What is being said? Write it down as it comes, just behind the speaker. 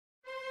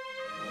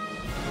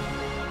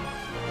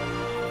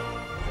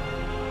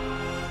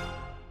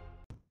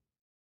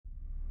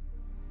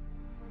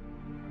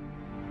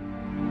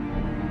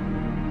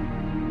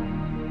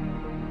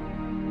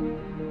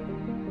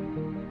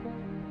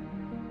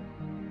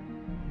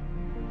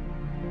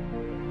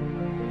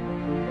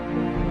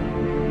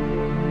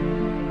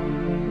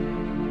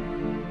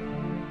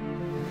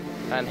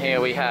And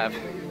here we have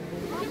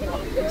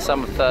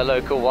some of the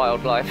local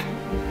wildlife.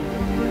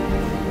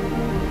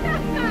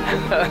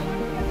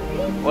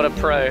 What a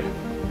pro.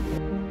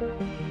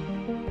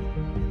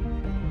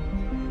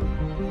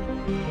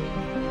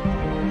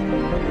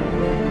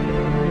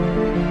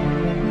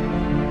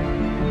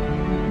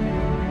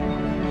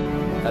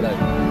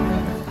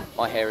 Hello.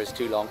 My hair is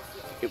too long.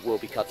 It will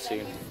be cut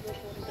soon.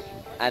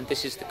 And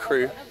this is the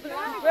crew.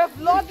 We're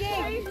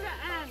vlogging!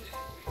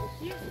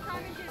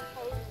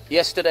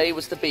 Yesterday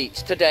was the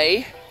beach.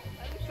 Today,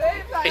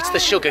 it's the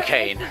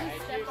sugarcane.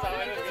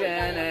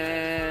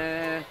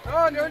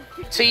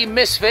 Team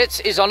Misfits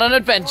is on an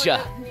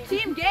adventure.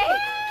 Team Gay!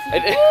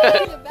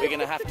 We're going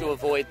to have to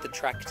avoid the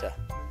tractor.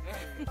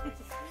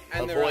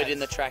 Avoiding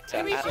the tractor.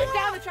 Can we shoot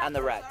down the tractor? And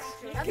the rats.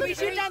 Can we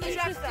shoot down the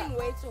tractor?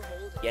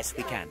 Yes,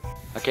 we can.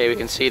 Okay, we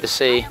can see the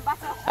sea,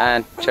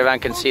 and Jovan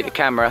can see the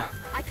camera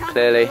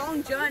clearly. I come on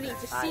a long journey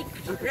to seek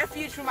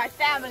refuge from my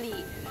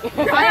family.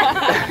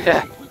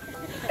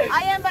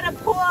 I am but a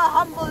poor,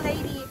 humble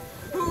lady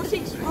who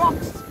seeks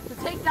rocks to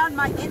take down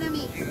my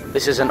enemies.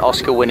 This is an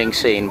Oscar-winning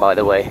scene, by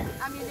the way.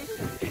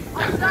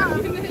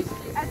 Ammunition.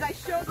 As I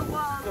show the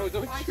world. No,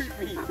 don't shoot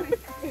me.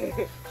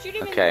 Shoot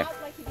him Okay. in the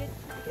mouth like you did.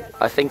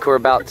 I think we're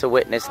about to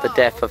witness the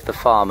death of the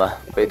farmer,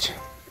 which...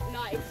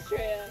 Nice,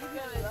 Trey.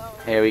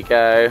 Here we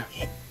go.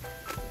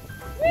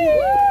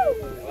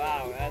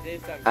 Wow, that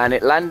is something. And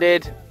it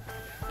landed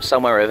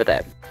somewhere over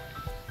there.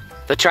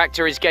 The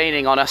tractor is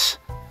gaining on us,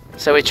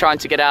 so we're trying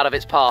to get out of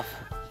its path.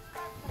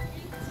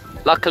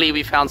 Luckily,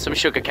 we found some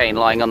sugarcane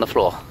lying on the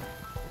floor,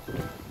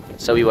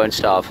 so we won't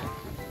starve.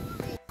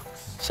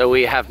 So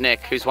we have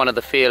Nick, who's one of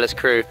the fearless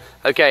crew.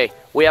 Okay,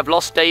 we have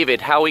lost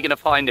David. How are we going to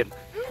find him?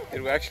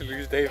 Did we actually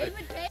lose David?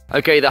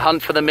 Okay, the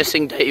hunt for the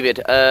missing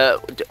David.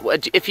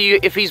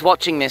 If he's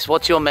watching this,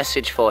 what's your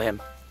message for him?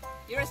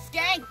 You're a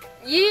skank.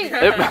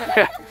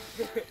 Yeah.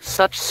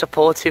 Such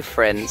supportive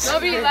friends.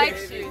 Nobody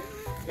likes you.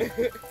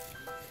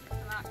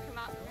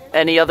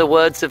 Any other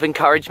words of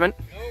encouragement?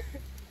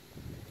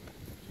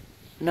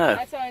 No.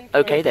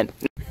 Okay then.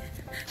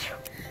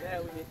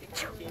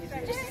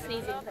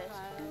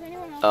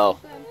 Oh.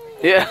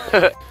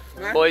 Yeah.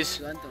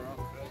 Boys,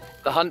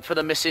 the hunt for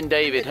the missing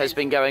David has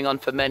been going on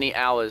for many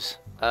hours.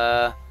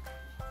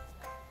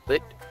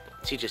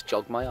 She just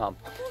jogged my arm.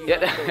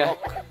 Yeah.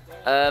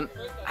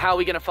 How are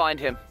we going to find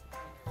him?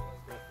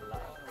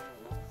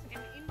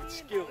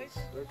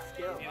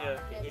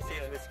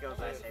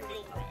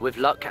 With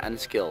luck and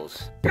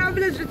skills.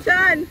 Travelers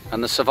return.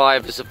 And the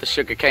survivors of the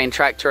sugarcane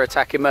tractor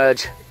attack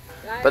emerge.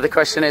 But the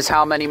question is,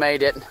 how many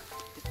made it?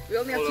 We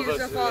only have two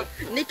so far.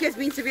 Nick has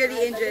been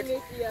severely injured.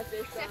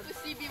 Except for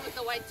CB with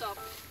the white top.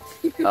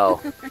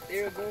 Oh.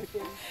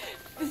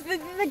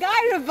 The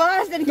guy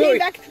reversed and came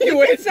back.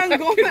 Look at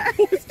Sangoma.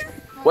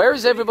 Where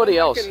is everybody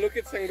else? Look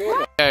at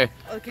Sangoma. Okay.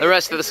 The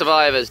rest of the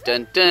survivors.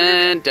 Dun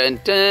dun dun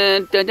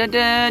dun dun dun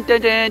dun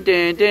dun dun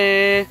dun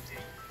dun.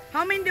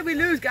 How many did we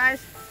lose,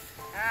 guys?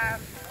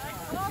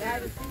 We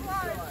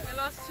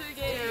lost 2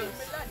 games.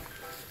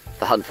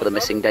 The hunt for the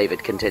missing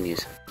David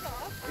continues.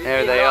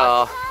 There they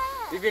are.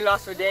 We've been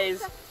lost for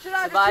days.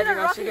 Surviving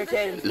on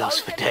sugarcane.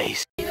 Lost for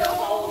days.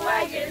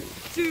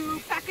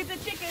 Two packets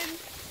of chicken.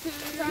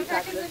 Two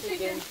packets of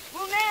chicken.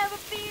 We'll never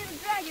feed a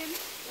dragon.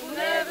 We'll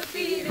never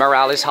feed.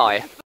 Morale is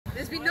high.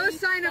 There's been no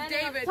sign of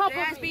David.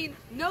 There has been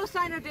no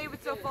sign of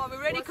David so far.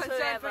 We're really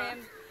concerned for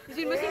him. He's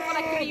been missing for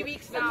like 3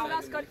 weeks now. Some of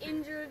us got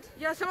injured.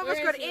 Yeah, some of us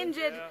got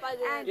injured.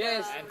 And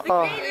Yes. the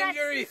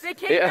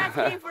cane rats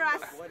came for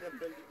us.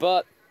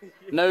 But,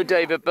 no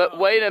David, but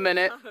wait a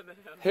minute.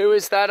 Who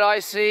is that I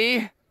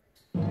see?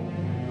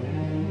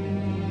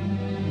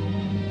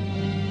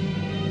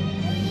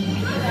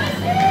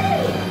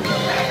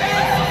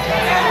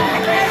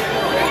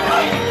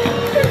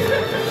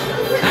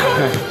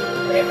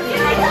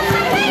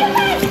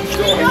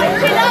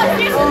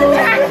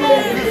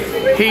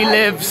 He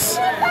lives.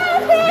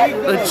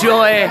 The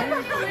joy.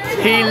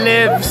 He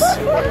lives.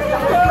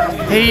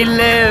 He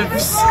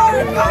lives.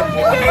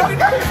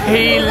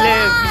 He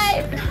lives.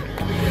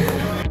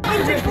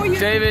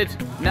 David,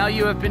 now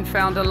you have been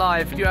found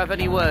alive. Do you have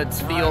any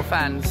words for your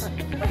fans?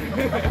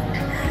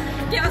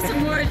 Give us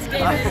some words,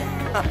 David.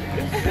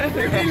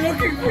 We've been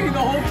looking for you the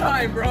whole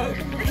time, bro.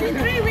 It's been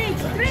 3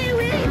 weeks. 3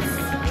 weeks.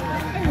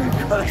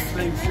 Got a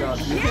slingshot.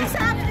 Yes,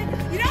 happening.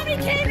 You know how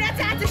many cane rats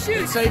I had to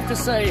shoot? It's safe to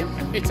say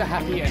it's a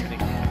happy ending.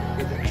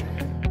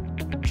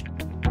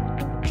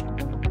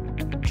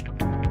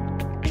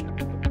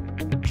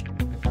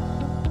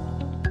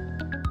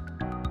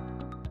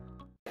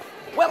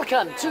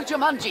 Welcome to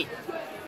Jumanji.